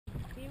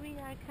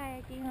are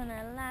kayaking on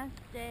our last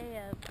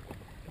day of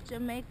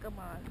Jamaica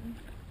Mon.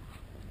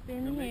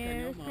 Been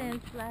here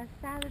since last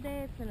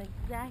Saturday. It's been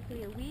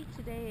exactly a week.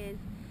 Today is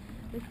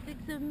the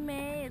 6th of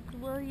May. It's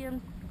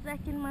William's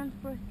second month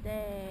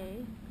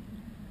birthday.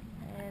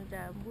 And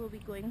we'll be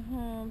going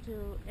home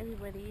to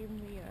everybody, and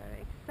we are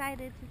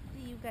excited to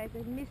see you guys.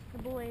 I miss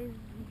the boys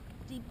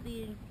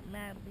deeply and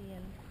madly,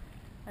 and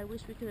I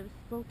wish we could have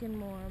spoken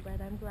more, but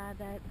I'm glad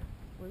that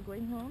we're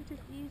going home to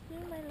see you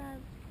soon, my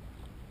love.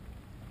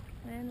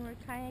 And we're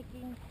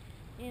kayaking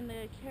in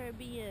the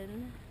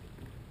Caribbean.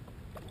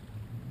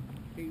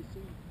 Casey.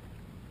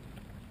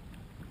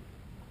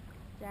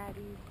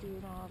 Daddy's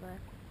doing all the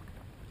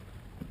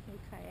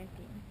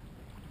kayaking.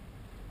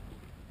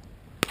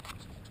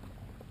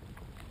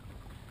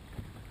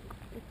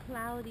 It's a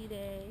cloudy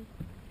day.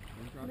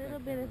 A little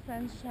bit of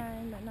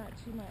sunshine, but not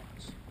too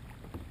much.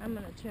 I'm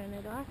going to turn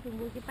it off and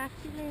we'll get back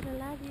to you later.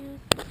 Love you.